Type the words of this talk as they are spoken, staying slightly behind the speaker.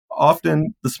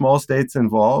often the small states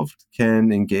involved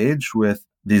can engage with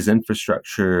these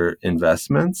infrastructure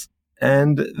investments,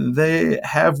 and they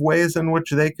have ways in which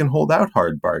they can hold out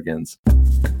hard bargains.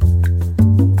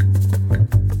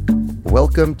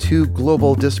 Welcome to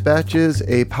Global Dispatches,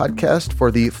 a podcast for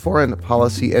the foreign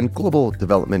policy and global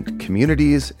development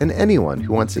communities and anyone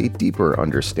who wants a deeper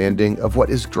understanding of what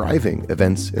is driving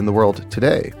events in the world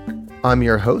today. I'm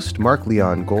your host, Mark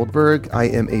Leon Goldberg. I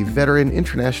am a veteran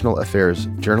international affairs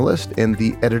journalist and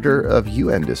the editor of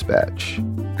UN Dispatch.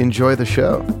 Enjoy the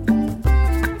show.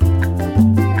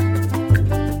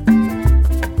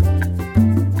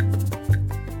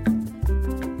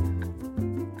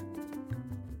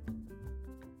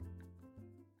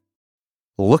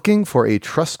 Looking for a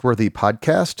trustworthy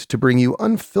podcast to bring you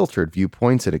unfiltered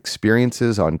viewpoints and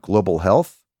experiences on global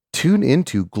health? Tune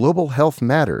into Global Health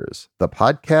Matters, the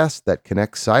podcast that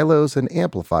connects silos and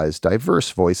amplifies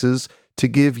diverse voices to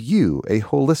give you a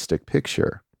holistic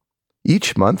picture.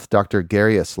 Each month, Dr.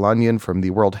 Gary Aslanyan from the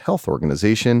World Health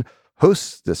Organization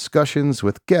hosts discussions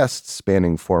with guests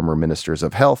spanning former ministers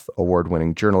of health,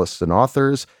 award-winning journalists and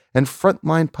authors, and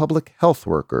frontline public health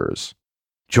workers.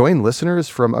 Join listeners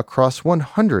from across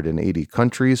 180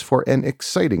 countries for an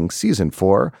exciting Season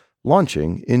 4,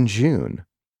 launching in June.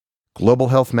 Global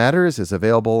Health Matters is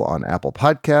available on Apple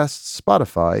Podcasts,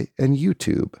 Spotify, and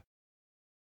YouTube.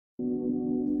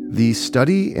 The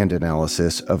study and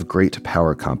analysis of great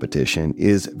power competition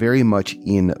is very much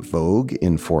in vogue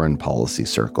in foreign policy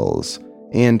circles,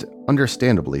 and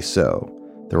understandably so.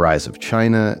 The rise of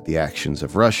China, the actions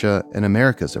of Russia, and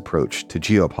America's approach to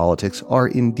geopolitics are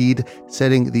indeed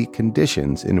setting the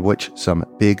conditions in which some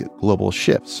big global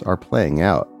shifts are playing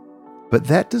out. But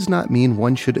that does not mean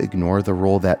one should ignore the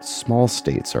role that small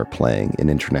states are playing in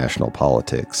international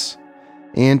politics.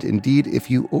 And indeed,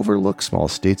 if you overlook small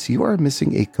states, you are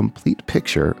missing a complete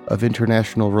picture of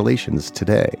international relations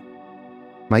today.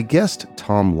 My guest,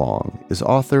 Tom Long, is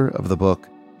author of the book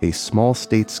A Small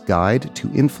State's Guide to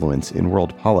Influence in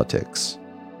World Politics.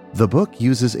 The book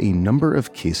uses a number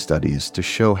of case studies to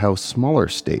show how smaller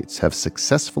states have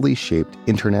successfully shaped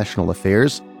international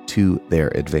affairs to their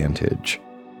advantage.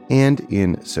 And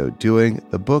in so doing,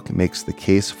 the book makes the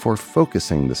case for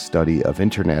focusing the study of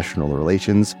international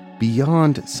relations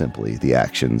beyond simply the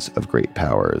actions of great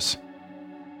powers.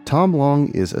 Tom Long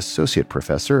is Associate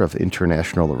Professor of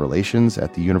International Relations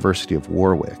at the University of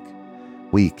Warwick.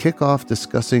 We kick off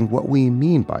discussing what we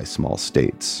mean by small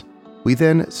states. We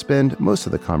then spend most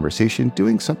of the conversation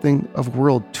doing something of a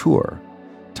world tour.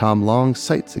 Tom Long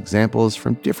cites examples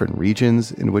from different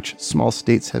regions in which small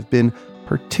states have been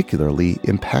particularly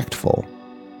impactful.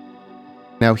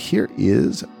 Now here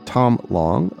is Tom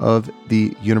Long of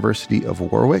the University of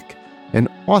Warwick, and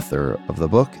author of the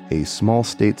book A Small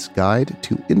State's Guide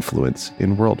to Influence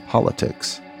in World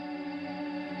Politics.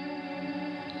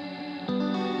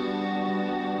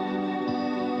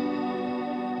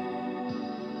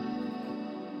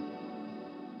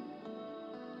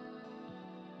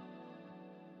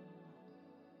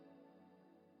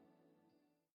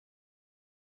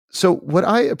 So what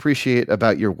I appreciate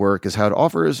about your work is how it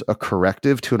offers a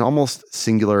corrective to an almost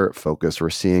singular focus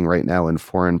we're seeing right now in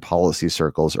foreign policy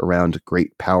circles around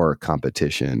great power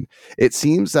competition. It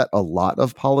seems that a lot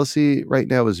of policy right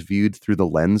now is viewed through the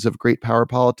lens of great power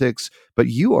politics, but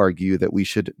you argue that we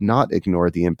should not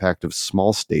ignore the impact of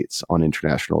small states on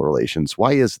international relations.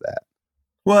 Why is that?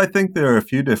 Well, I think there are a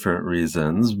few different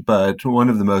reasons, but one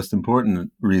of the most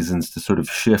important reasons to sort of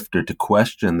shift or to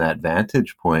question that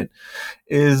vantage point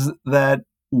is that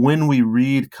when we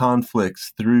read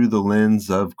conflicts through the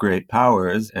lens of great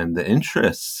powers and the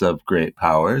interests of great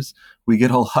powers, we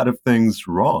get a lot of things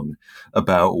wrong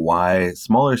about why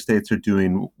smaller states are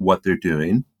doing what they're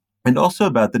doing, and also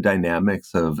about the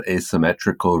dynamics of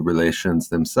asymmetrical relations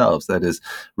themselves. That is,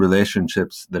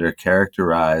 relationships that are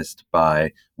characterized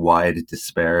by wide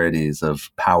disparities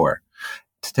of power.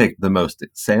 To take the most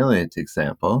salient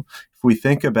example, if we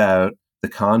think about the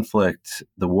conflict,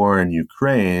 the war in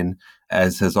Ukraine,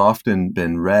 as has often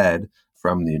been read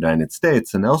from the United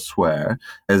States and elsewhere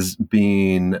as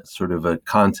being sort of a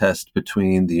contest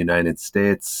between the United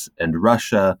States and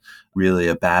Russia, really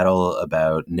a battle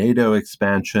about NATO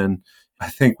expansion. I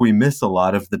think we miss a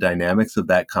lot of the dynamics of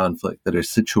that conflict that are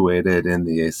situated in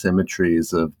the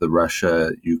asymmetries of the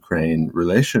Russia-Ukraine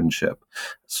relationship,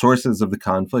 sources of the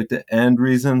conflict, and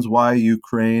reasons why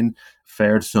Ukraine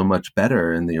fared so much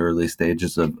better in the early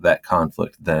stages of that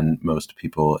conflict than most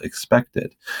people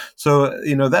expected. So,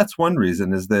 that's one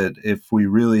reason, is that if we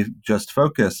really just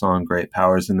focus on great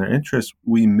powers and their interests,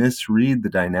 we misread the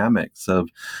dynamics of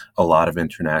a lot of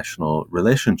international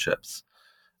relationships.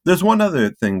 There's one other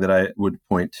thing that I would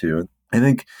point to. I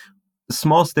think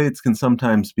small states can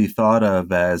sometimes be thought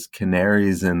of as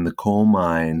canaries in the coal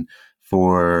mine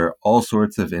for all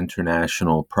sorts of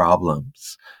international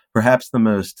problems. Perhaps the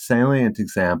most salient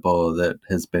example that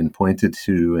has been pointed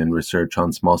to in research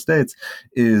on small states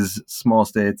is small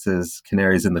states as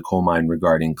canaries in the coal mine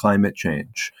regarding climate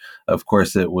change. Of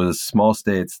course, it was small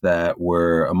states that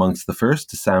were amongst the first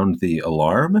to sound the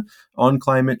alarm on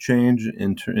climate change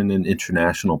in an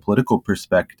international political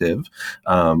perspective,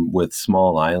 with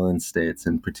small island states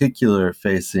in particular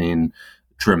facing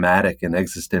dramatic and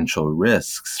existential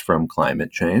risks from climate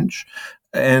change.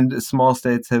 And small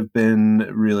states have been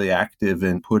really active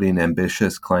in putting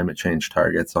ambitious climate change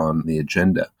targets on the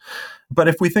agenda. But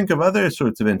if we think of other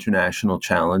sorts of international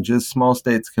challenges, small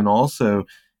states can also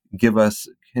give us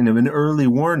kind of an early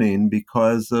warning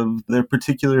because of their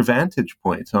particular vantage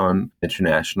point on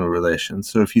international relations.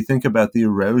 So if you think about the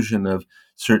erosion of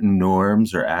certain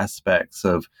norms or aspects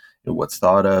of what's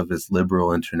thought of as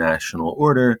liberal international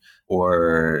order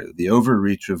or the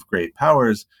overreach of great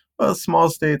powers, well, small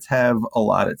states have a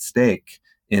lot at stake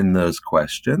in those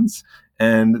questions.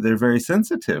 And they're very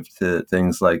sensitive to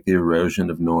things like the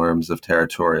erosion of norms of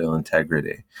territorial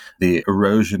integrity, the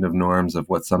erosion of norms of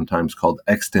what's sometimes called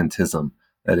extentism.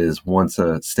 That is, once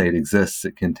a state exists,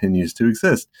 it continues to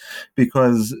exist,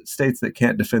 because states that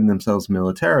can't defend themselves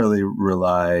militarily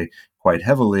rely quite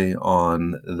heavily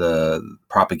on the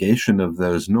propagation of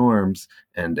those norms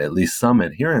and at least some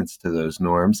adherence to those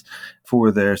norms for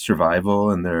their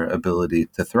survival and their ability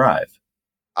to thrive.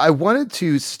 I wanted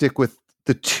to stick with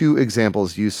the two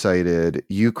examples you cited,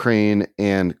 Ukraine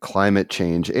and climate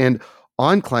change. And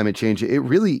on climate change, it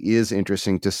really is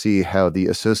interesting to see how the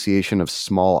association of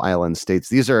small island states,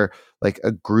 these are like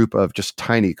a group of just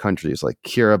tiny countries like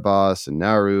Kiribati and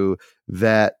Nauru,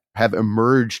 that have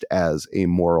emerged as a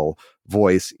moral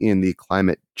voice in the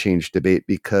climate change debate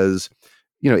because,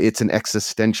 it's an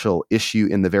existential issue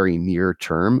in the very near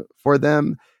term for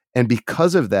them. And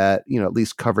because of that, at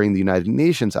least covering the United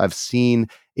Nations, I've seen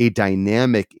a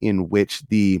dynamic in which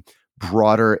the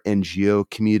broader NGO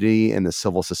community and the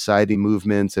civil society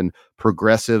movements and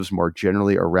progressives more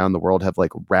generally around the world have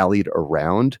like rallied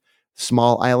around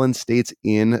small island states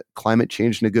in climate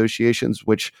change negotiations,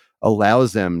 which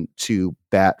allows them to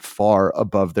bat far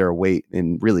above their weight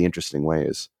in really interesting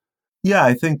ways. Yeah,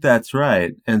 I think that's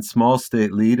right. And small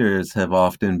state leaders have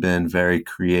often been very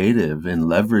creative in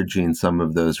leveraging some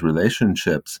of those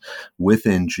relationships with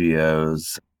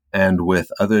NGOs and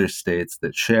with other states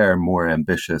that share more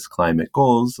ambitious climate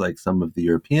goals, like some of the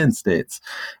European states,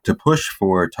 to push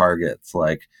for targets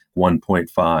like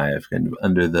 1.5 and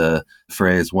under the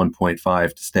phrase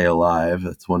 1.5 to stay alive.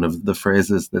 That's one of the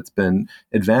phrases that's been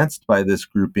advanced by this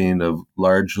grouping of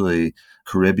largely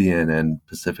Caribbean and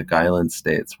Pacific Island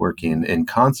states working in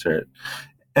concert.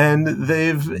 And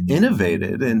they've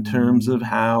innovated in terms of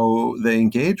how they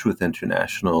engage with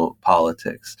international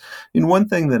politics. And one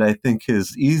thing that I think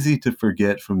is easy to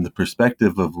forget from the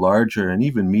perspective of larger and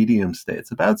even medium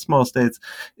states about small states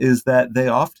is that they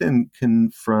often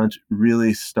confront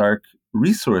really stark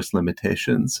resource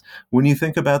limitations when you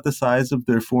think about the size of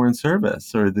their foreign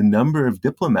service or the number of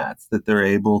diplomats that they're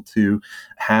able to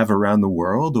have around the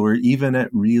world, or even at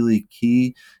really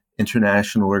key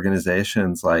international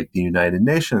organizations like the United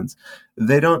Nations.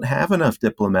 They don't have enough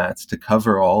diplomats to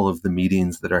cover all of the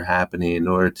meetings that are happening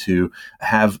or to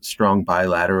have strong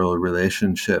bilateral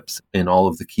relationships in all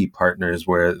of the key partners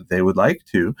where they would like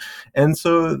to. And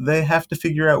so they have to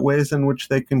figure out ways in which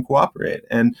they can cooperate.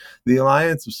 And the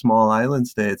Alliance of Small Island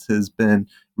States has been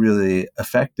really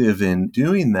effective in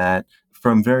doing that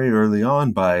from very early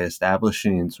on by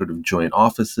establishing sort of joint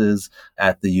offices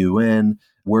at the UN,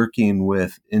 working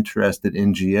with interested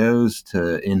NGOs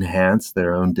to enhance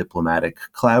their own diplomatic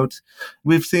clout.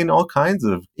 We've seen all kinds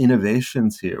of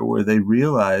innovations here where they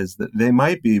realize that they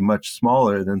might be much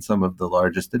smaller than some of the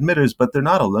largest emitters, but they're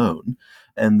not alone.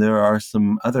 And there are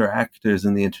some other actors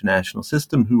in the international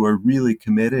system who are really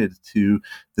committed to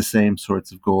the same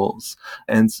sorts of goals.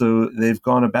 And so they've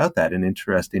gone about that in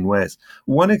interesting ways.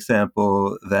 One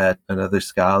example that another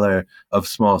scholar of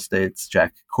small states,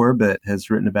 Jack Corbett, has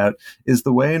written about is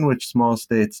the way in which small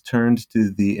states turned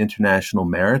to the International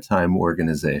Maritime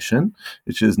Organization,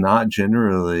 which is not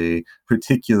generally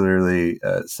particularly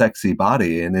sexy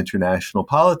body in international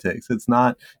politics. It's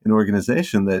not an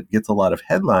organization that gets a lot of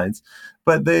headlines,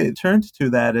 but they turned to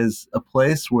that as a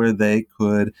place where they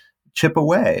could chip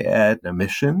away at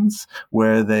emissions,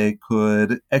 where they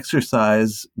could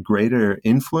exercise greater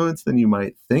influence than you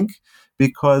might think,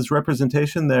 because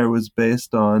representation there was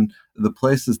based on the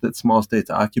places that small states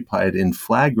occupied in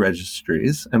flag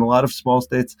registries. And a lot of small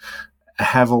states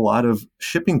have a lot of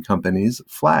shipping companies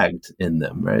flagged in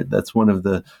them, right? That's one of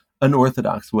the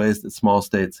unorthodox ways that small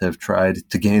states have tried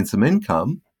to gain some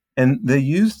income. And they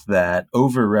used that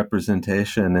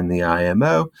overrepresentation in the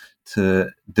IMO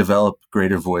to develop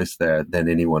greater voice there than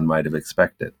anyone might have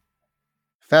expected.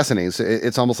 Fascinating. So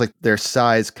it's almost like their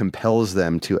size compels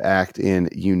them to act in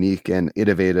unique and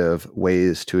innovative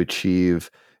ways to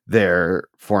achieve their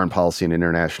foreign policy and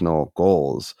international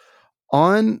goals.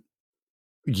 On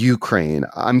Ukraine,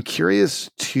 I'm curious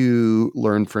to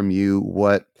learn from you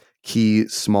what key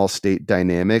small state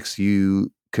dynamics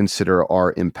you consider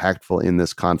are impactful in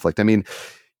this conflict. I mean,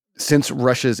 since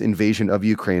Russia's invasion of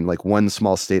Ukraine, like one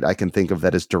small state I can think of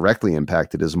that is directly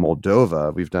impacted is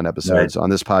Moldova. We've done episodes on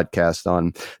this podcast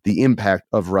on the impact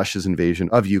of Russia's invasion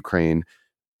of Ukraine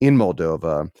in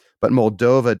Moldova, but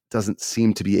Moldova doesn't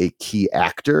seem to be a key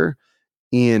actor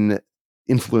in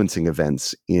influencing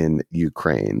events in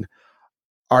Ukraine.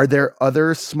 Are there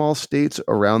other small states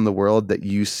around the world that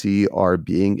you see are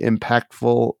being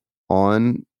impactful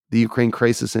on the Ukraine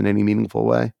crisis in any meaningful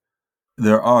way?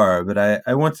 There are, but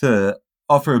I want to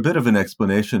offer a bit of an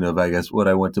explanation of, I guess, what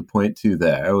I want to point to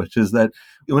there, which is that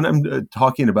when I'm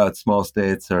talking about small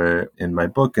states or in my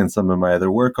book and some of my other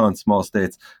work on small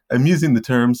states, I'm using the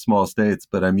term small states,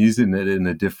 but I'm using it in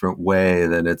a different way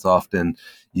than it's often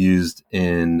used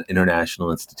in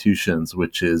international institutions,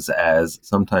 which is as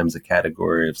sometimes a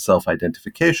category of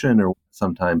self-identification or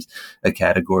sometimes a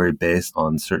category based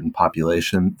on certain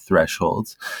population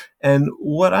thresholds. And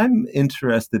what I'm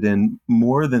interested in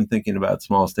more than thinking about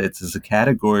small states as a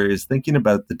category is thinking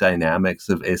about the dynamics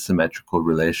of asymmetrical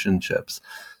relationships.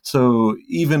 So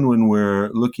even when we're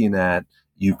looking at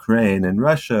Ukraine and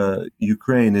Russia,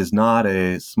 Ukraine is not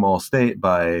a small state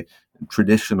by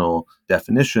traditional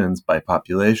definitions, by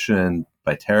population,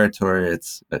 by territory.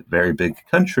 It's a very big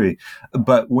country.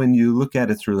 But when you look at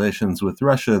its relations with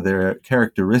Russia, they're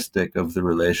characteristic of the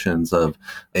relations of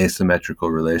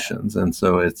asymmetrical relations. And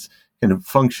so it's kind of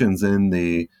functions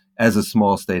as a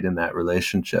small state in that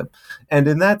relationship. And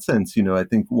in that sense, I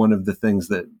think one of the things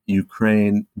that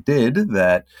Ukraine did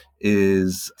that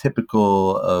is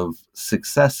typical of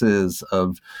successes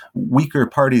of weaker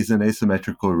parties in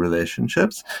asymmetrical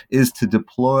relationships is to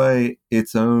deploy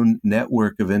its own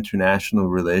network of international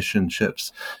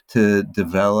relationships to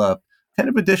develop kind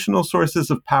of additional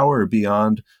sources of power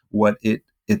beyond what it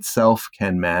itself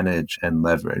can manage and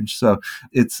leverage. So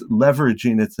it's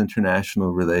leveraging its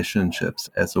international relationships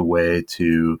as a way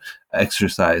to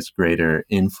exercise greater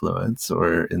influence,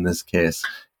 or in this case,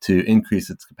 to increase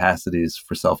its capacities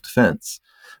for self-defense.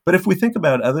 But if we think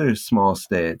about other small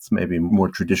states, maybe more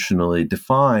traditionally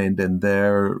defined, and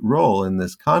their role in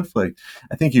this conflict,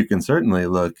 I think you can certainly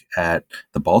look at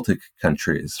the Baltic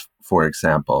countries, for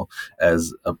example,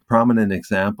 as a prominent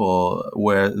example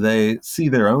where they see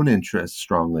their own interests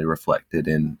strongly reflected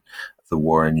in the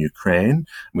war in Ukraine.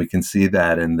 We can see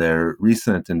that in their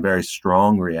recent and very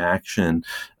strong reaction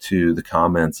to the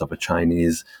comments of a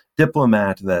Chinese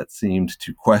diplomat that seemed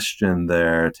to question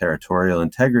their territorial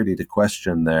integrity, to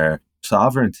question their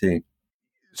sovereignty.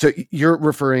 So you're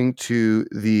referring to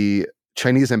the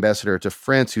Chinese ambassador to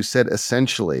France who said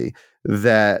essentially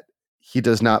that he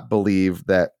does not believe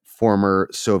that former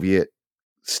Soviet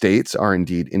states are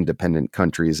indeed independent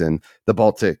countries, and the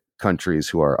Baltic countries,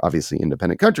 who are obviously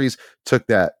independent countries, took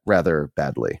that rather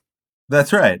badly.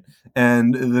 That's right.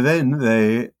 And then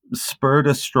they spurred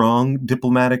a strong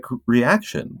diplomatic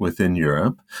reaction within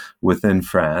Europe, within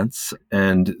France,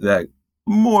 and that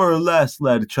more or less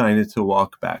led China to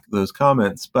walk back those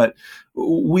comments. But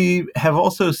we have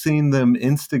also seen them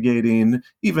instigating,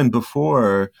 even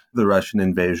before the Russian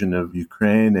invasion of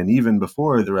Ukraine and even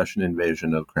before the Russian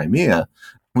invasion of Crimea,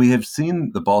 we have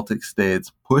seen the Baltic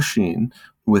states pushing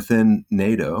within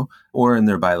NATO or in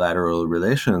their bilateral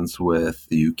relations with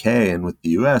the UK and with the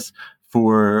US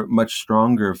for much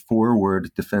stronger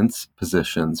forward defense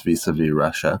positions vis-a-vis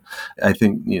Russia. I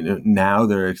think now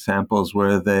there are examples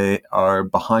where they are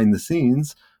behind the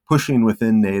scenes pushing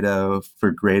within NATO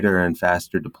for greater and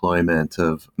faster deployment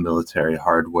of military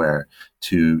hardware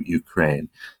to Ukraine.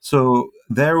 So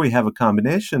there we have a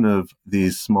combination of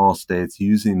these small states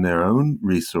using their own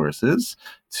resources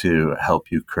to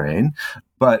help Ukraine,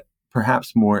 but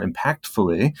perhaps more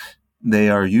impactfully, they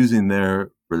are using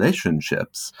their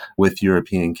relationships with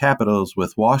European capitals,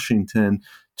 with Washington,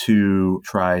 to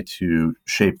try to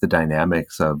shape the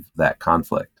dynamics of that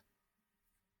conflict.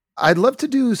 I'd love to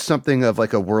do something of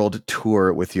like a world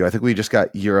tour with you. I think we just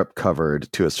got Europe covered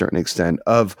to a certain extent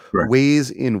of Right. ways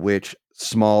in which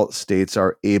small states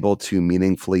are able to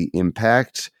meaningfully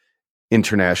impact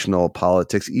international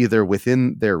politics, either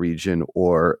within their region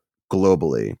or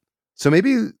globally. So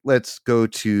maybe let's go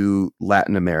to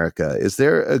Latin America. Is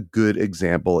there a good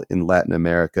example in Latin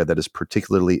America that is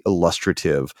particularly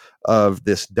illustrative of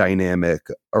this dynamic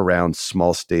around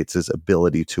small states'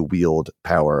 ability to wield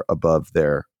power above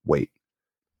their weight?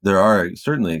 There are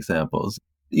certainly examples.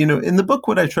 In the book,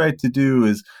 what I tried to do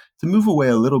is to move away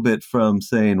a little bit from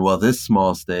saying, well, this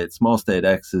small state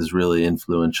X is really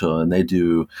influential and they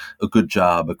do a good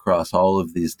job across all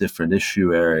of these different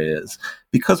issue areas.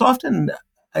 Because often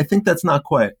I think that's not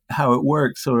quite how it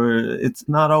works, or it's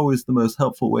not always the most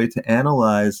helpful way to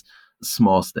analyze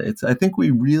small states. I think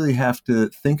we really have to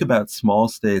think about small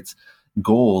states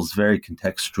goals very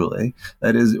contextually.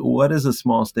 That is, what is a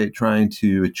small state trying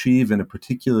to achieve in a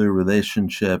particular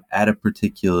relationship at a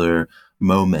particular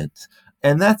moment?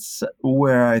 And that's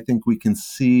where I think we can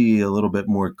see a little bit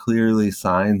more clearly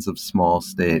signs of small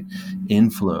state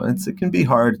influence. It can be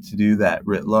hard to do that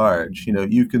writ large.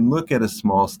 You can look at a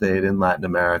small state in Latin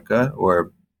America,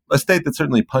 or a state that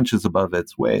certainly punches above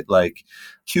its weight, like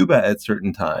Cuba at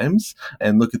certain times,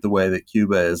 and look at the way that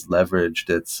Cuba has leveraged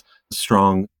its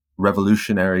strong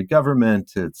revolutionary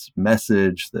government, its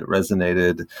message that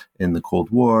resonated in the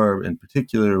Cold War, in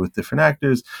particular with different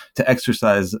actors, to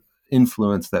exercise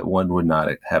influence that one would not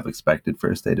have expected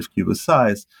for a state of Cuba's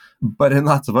size. But in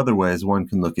lots of other ways, one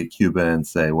can look at Cuba and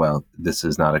say, well, this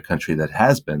is not a country that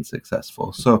has been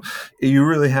successful. So you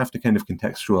really have to kind of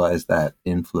contextualize that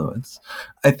influence.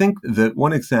 I think that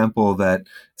one example that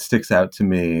sticks out to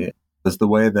me is the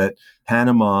way that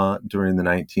Panama during the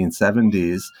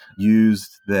 1970s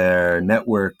used their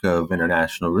network of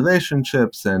international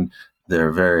relationships and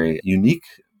their very unique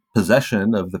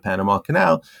possession of the Panama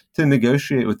Canal to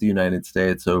negotiate with the United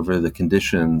States over the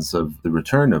conditions of the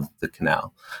return of the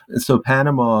canal. And so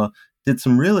Panama did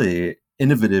some really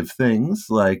innovative things,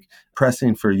 like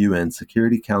pressing for a UN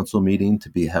Security Council meeting to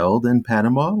be held in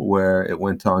Panama, where it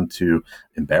went on to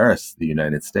embarrass the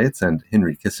United States and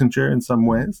Henry Kissinger in some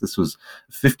ways. This was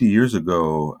 50 years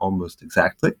ago, almost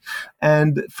exactly.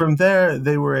 And from there,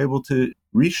 they were able to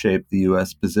reshape the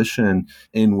U.S. position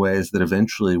in ways that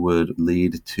eventually would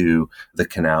lead to the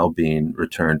canal being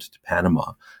returned to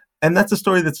Panama. And that's a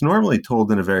story that's normally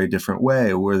told in a very different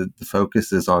way, where the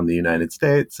focus is on the United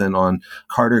States and on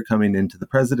Carter coming into the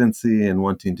presidency and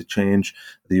wanting to change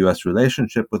the U.S.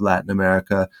 relationship with Latin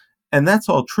America. And that's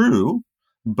all true.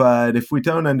 But if we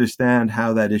don't understand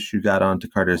how that issue got onto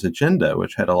Carter's agenda,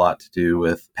 which had a lot to do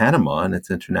with Panama and its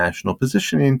international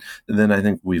positioning, then I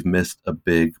think we've missed a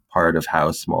big part of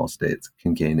how small states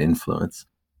can gain influence.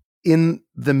 In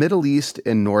the Middle East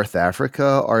and North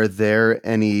Africa, are there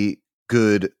any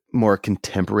good, more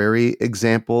contemporary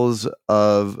examples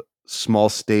of small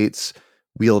states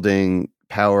wielding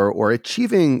power or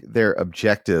achieving their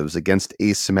objectives against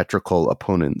asymmetrical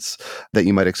opponents that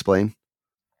you might explain?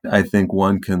 I think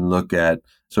one can look at,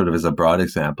 sort of as a broad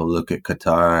example, look at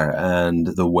Qatar and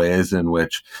the ways in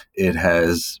which it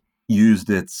has used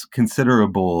its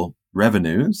considerable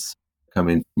revenues,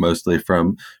 coming mostly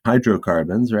from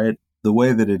hydrocarbons, right? The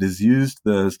way that it has used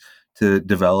those to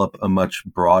develop a much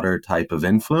broader type of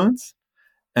influence.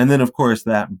 And then, of course,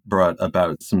 that brought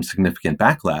about some significant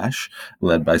backlash,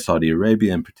 led by Saudi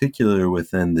Arabia in particular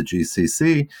within the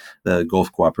GCC, the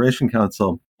Gulf Cooperation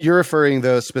Council. You're referring,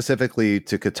 though, specifically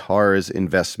to Qatar's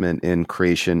investment in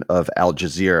creation of Al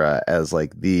Jazeera as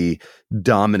like the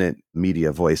dominant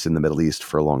media voice in the Middle East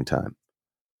for a long time.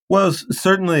 Well,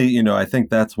 certainly, I think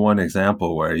that's one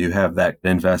example where you have that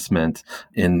investment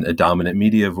in a dominant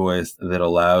media voice that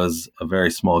allows a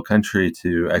very small country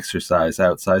to exercise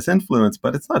outsized influence.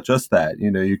 But it's not just that.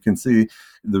 You can see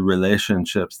the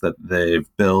relationships that they've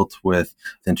built with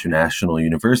international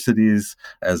universities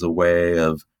as a way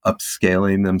of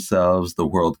upscaling themselves. The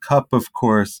World Cup, of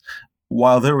course,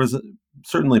 while there was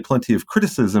certainly plenty of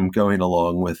criticism going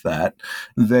along with that,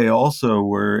 they also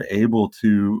were able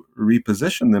to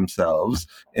reposition themselves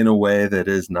in a way that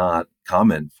is not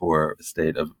common for a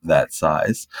state of that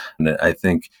size. And I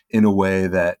think in a way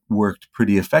that worked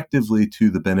pretty effectively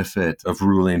to the benefit of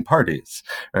ruling parties,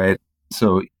 right?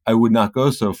 So I would not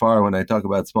go so far when I talk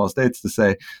about small states to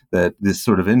say that this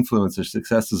sort of influence or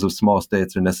successes of small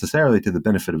states are necessarily to the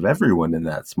benefit of everyone in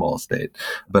that small state.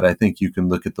 But I think you can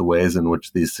look at the ways in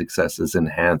which these successes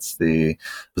enhance the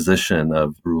position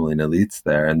of ruling elites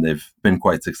there, and they've been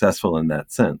quite successful in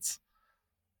that sense.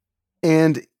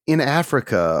 And in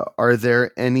Africa, are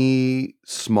there any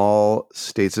small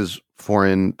states'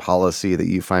 foreign policy that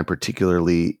you find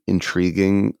particularly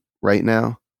intriguing right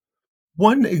now?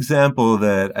 One example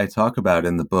that I talk about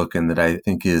in the book and that I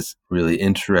think is really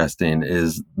interesting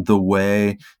is the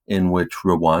way in which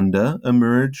Rwanda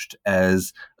emerged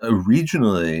as a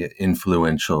regionally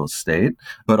influential state,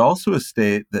 but also a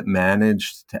state that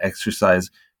managed to exercise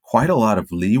quite a lot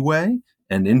of leeway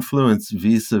and influence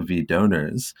vis-a-vis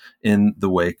donors in the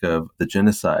wake of the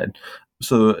genocide.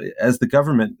 So, as the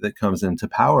government that comes into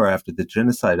power after the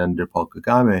genocide under Paul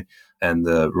Kagame and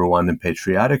the Rwandan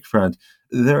Patriotic Front,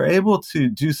 they're able to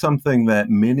do something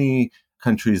that many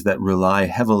countries that rely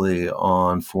heavily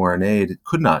on foreign aid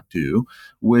could not do,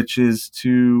 which is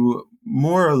to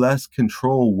more or less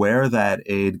control where that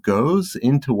aid goes,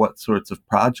 into what sorts of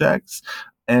projects,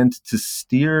 and to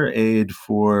steer aid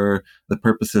for the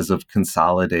purposes of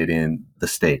consolidating the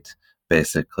state.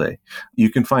 Basically, you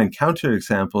can find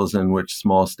counterexamples in which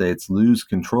small states lose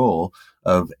control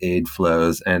of aid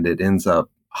flows and it ends up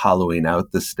hollowing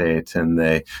out the state and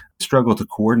they struggle to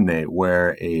coordinate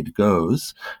where aid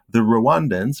goes. The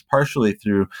Rwandans, partially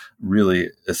through really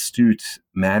astute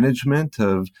management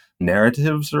of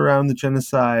narratives around the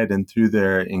genocide and through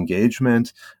their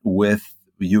engagement with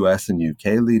US and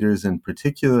UK leaders in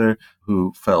particular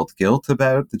who felt guilt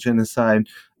about the genocide,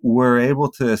 were able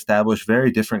to establish very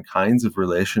different kinds of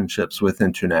relationships with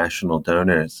international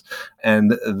donors.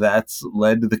 And that's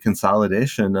led to the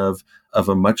consolidation of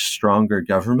a much stronger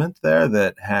government there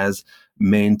that has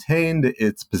maintained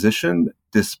its position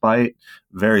despite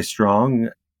very strong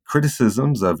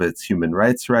criticisms of its human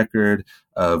rights record,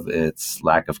 of its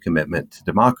lack of commitment to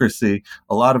democracy,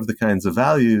 a lot of the kinds of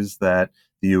values that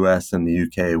the US and the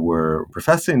UK were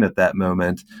professing at that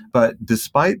moment. But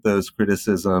despite those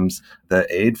criticisms, the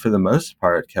aid for the most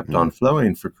part kept on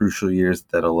flowing for crucial years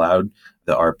that allowed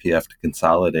the RPF to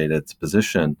consolidate its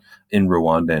position in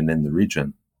Rwanda and in the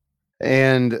region.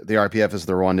 And the RPF is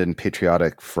the Rwandan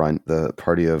Patriotic Front, the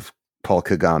party of Paul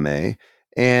Kagame.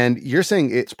 And you're saying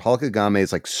it's Paul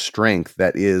Kagame's like strength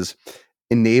that is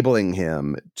enabling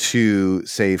him to,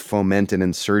 say, foment an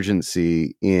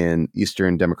insurgency in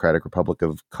Eastern Democratic Republic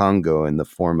of Congo in the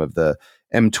form of the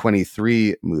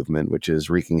M23 movement, which is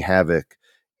wreaking havoc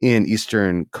in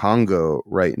Eastern Congo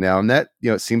right now. And that,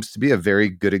 it seems to be a very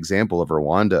good example of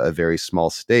Rwanda, a very small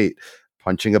state,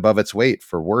 punching above its weight,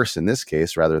 for worse in this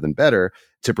case rather than better,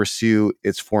 to pursue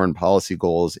its foreign policy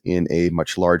goals in a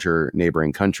much larger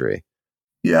neighboring country.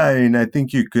 Yeah, I mean, I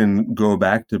think you can go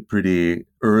back to pretty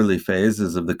early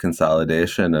phases of the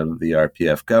consolidation of the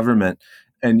RPF government,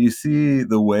 and you see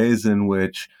the ways in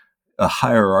which a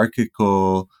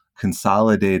hierarchical,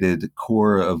 consolidated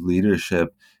core of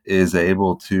leadership is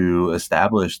able to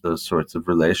establish those sorts of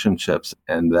relationships,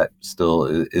 and that still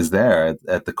is there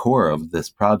at the core of this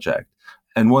project.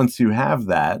 And once you have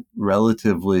that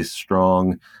relatively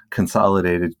strong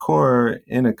consolidated core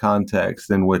in a context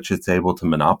in which it's able to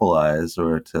monopolize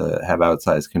or to have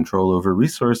outsized control over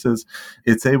resources,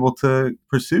 it's able to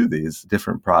pursue these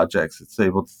different projects. It's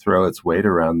able to throw its weight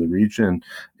around the region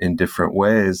in different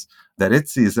ways that it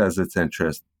sees as its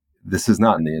interest. This is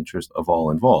not in the interest of all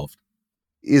involved.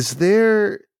 Is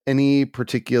there any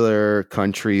particular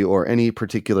country or any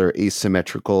particular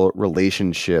asymmetrical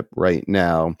relationship right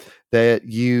now that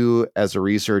you, as a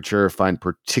researcher, find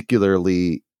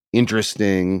particularly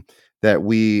interesting that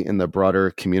we in the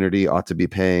broader community ought to be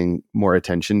paying more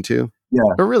attention to? Yeah.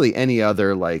 Or really any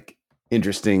other like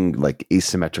interesting, like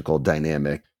asymmetrical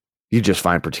dynamic you just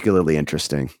find particularly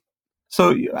interesting?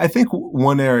 So I think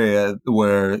one area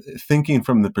where thinking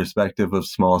from the perspective of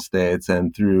small states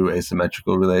and through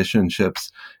asymmetrical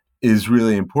relationships is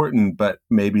really important, but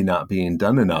maybe not being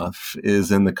done enough,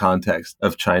 is in the context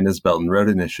of China's Belt and Road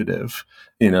Initiative.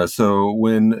 So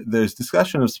when there's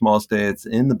discussion of small states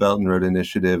in the Belt and Road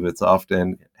Initiative, it's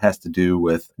often has to do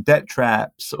with debt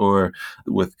traps or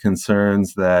with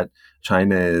concerns that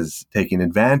China is taking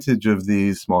advantage of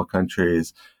these small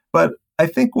countries. But I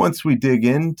think once we dig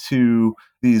into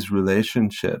these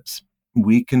relationships,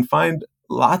 we can find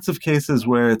lots of cases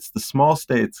where it's the small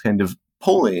states kind of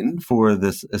pulling for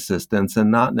this assistance and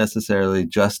not necessarily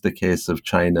just a case of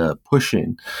China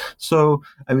pushing. So,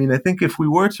 I mean, I think if we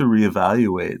were to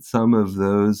reevaluate some of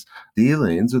those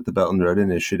dealings with the Belt and Road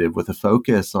Initiative with a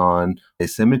focus on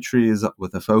asymmetries,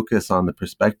 with a focus on the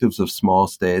perspectives of small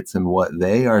states and what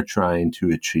they are trying to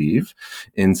achieve,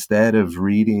 instead of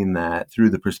reading that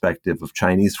through the perspective of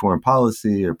Chinese foreign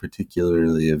policy or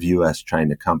particularly of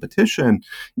US-China competition,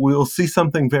 we'll see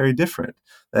something very different.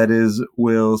 That is,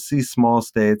 we'll see small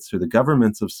states or the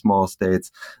governments of small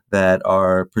states that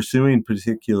are pursuing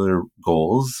particular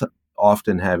goals,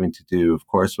 often having to do, of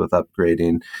course, with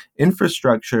upgrading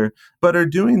infrastructure, but are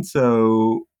doing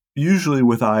so usually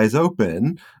with eyes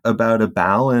open, about a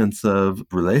balance of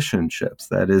relationships.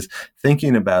 That is,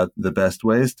 thinking about the best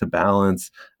ways to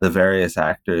balance the various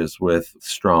actors with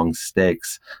strong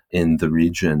stakes in the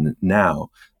region now.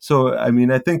 So, I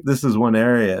mean, I think this is one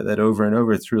area that over and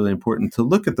over, it's really important to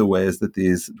look at the ways that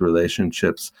these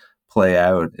relationships play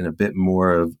out in a bit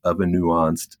more of a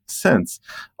nuanced sense.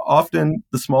 Often,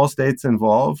 the small states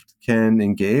involved can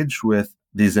engage with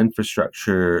these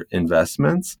infrastructure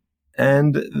investments,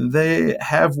 and they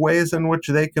have ways in which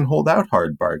they can hold out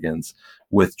hard bargains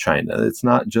with China. It's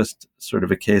not just sort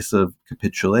of a case of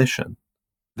capitulation.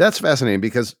 That's fascinating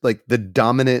because, like, the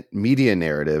dominant media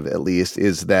narrative, at least,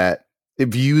 is that it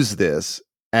views this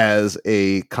as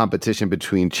a competition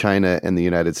between China and the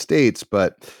United States.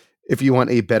 But if you want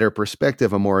a better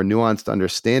perspective, a more nuanced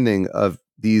understanding of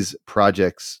these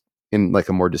projects in like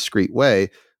a more discrete way,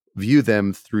 view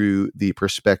them through the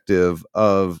perspective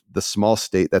of the small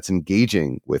state that's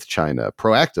engaging with China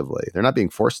proactively. They're not being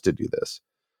forced to do this.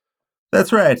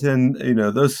 That's right. And,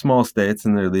 those small states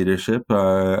and their leadership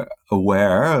are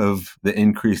aware of the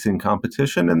increasing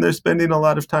competition, and they're spending a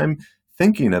lot of time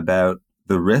thinking about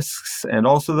the risks and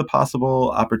also the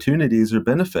possible opportunities or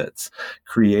benefits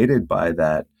created by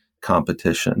that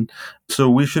competition. So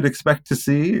we should expect to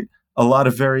see a lot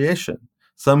of variation.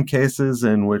 Some cases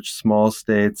in which small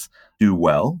states do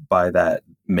well by that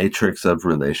matrix of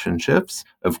relationships,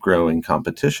 of growing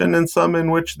competition, and some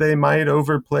in which they might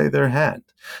overplay their hand.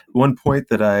 One point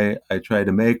that I try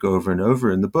to make over and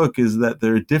over in the book is that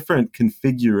there are different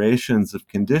configurations of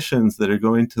conditions that are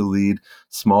going to lead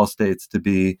small states to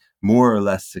be more or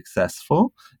less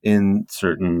successful in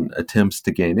certain attempts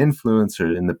to gain influence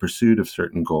or in the pursuit of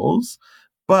certain goals.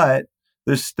 But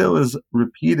there still is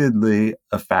repeatedly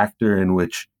a factor in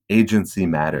which agency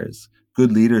matters,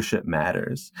 good leadership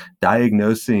matters,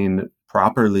 diagnosing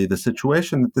properly the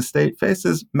situation that the state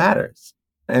faces matters.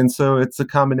 And so it's a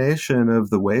combination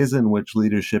of the ways in which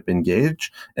leadership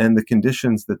engage and the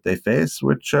conditions that they face,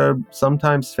 which are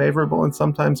sometimes favorable and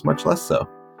sometimes much less so.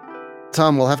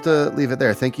 Tom, we'll have to leave it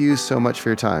there. Thank you so much for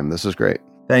your time. This was great.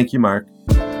 Thank you, Mark.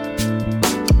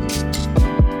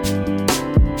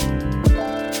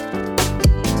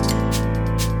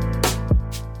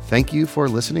 Thank you for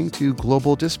listening to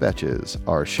Global Dispatches.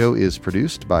 Our show is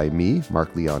produced by me,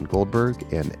 Mark Leon Goldberg,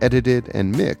 and edited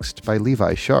and mixed by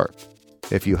Levi Sharp.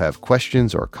 If you have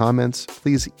questions or comments,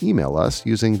 please email us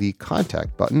using the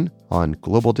contact button on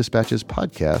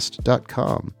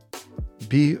globaldispatchespodcast.com.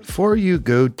 Before you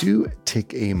go, do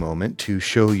take a moment to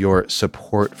show your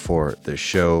support for the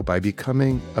show by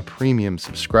becoming a premium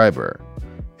subscriber.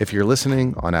 If you're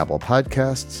listening on Apple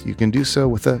Podcasts, you can do so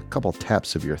with a couple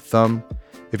taps of your thumb.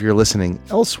 If you're listening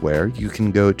elsewhere, you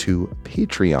can go to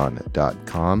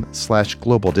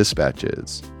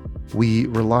patreon.com/globaldispatches. We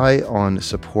rely on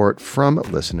support from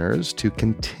listeners to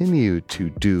continue to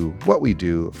do what we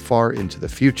do far into the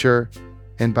future.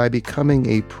 And by becoming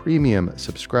a premium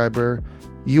subscriber,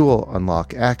 you will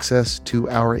unlock access to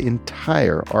our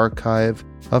entire archive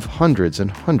of hundreds and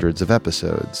hundreds of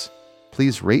episodes.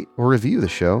 Please rate or review the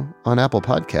show on Apple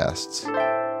Podcasts.